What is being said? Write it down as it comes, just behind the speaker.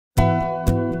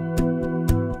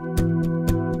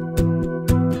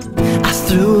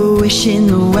wishing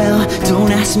well.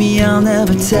 Don't ask me, I'll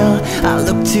never tell. I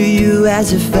looked to you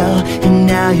as it fell, and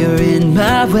now you're in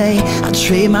my way. I'll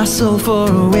trade my soul for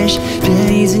a wish,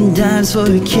 pennies and dimes for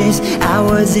a kiss. I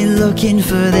wasn't looking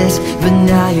for this, but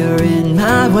now you're in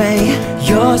my way.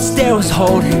 Your stare was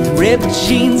holding, ripped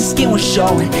jeans, skin was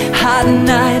showing. Hot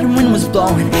night, wind was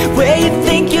blowing. Where you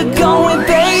think you're going,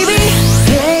 baby?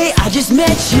 Hey, I just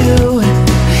met you,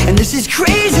 and this is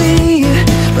crazy,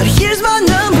 but here's my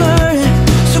number,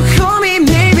 so call me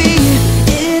maybe.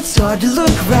 It's hard to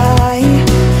look right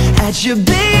at your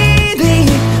baby.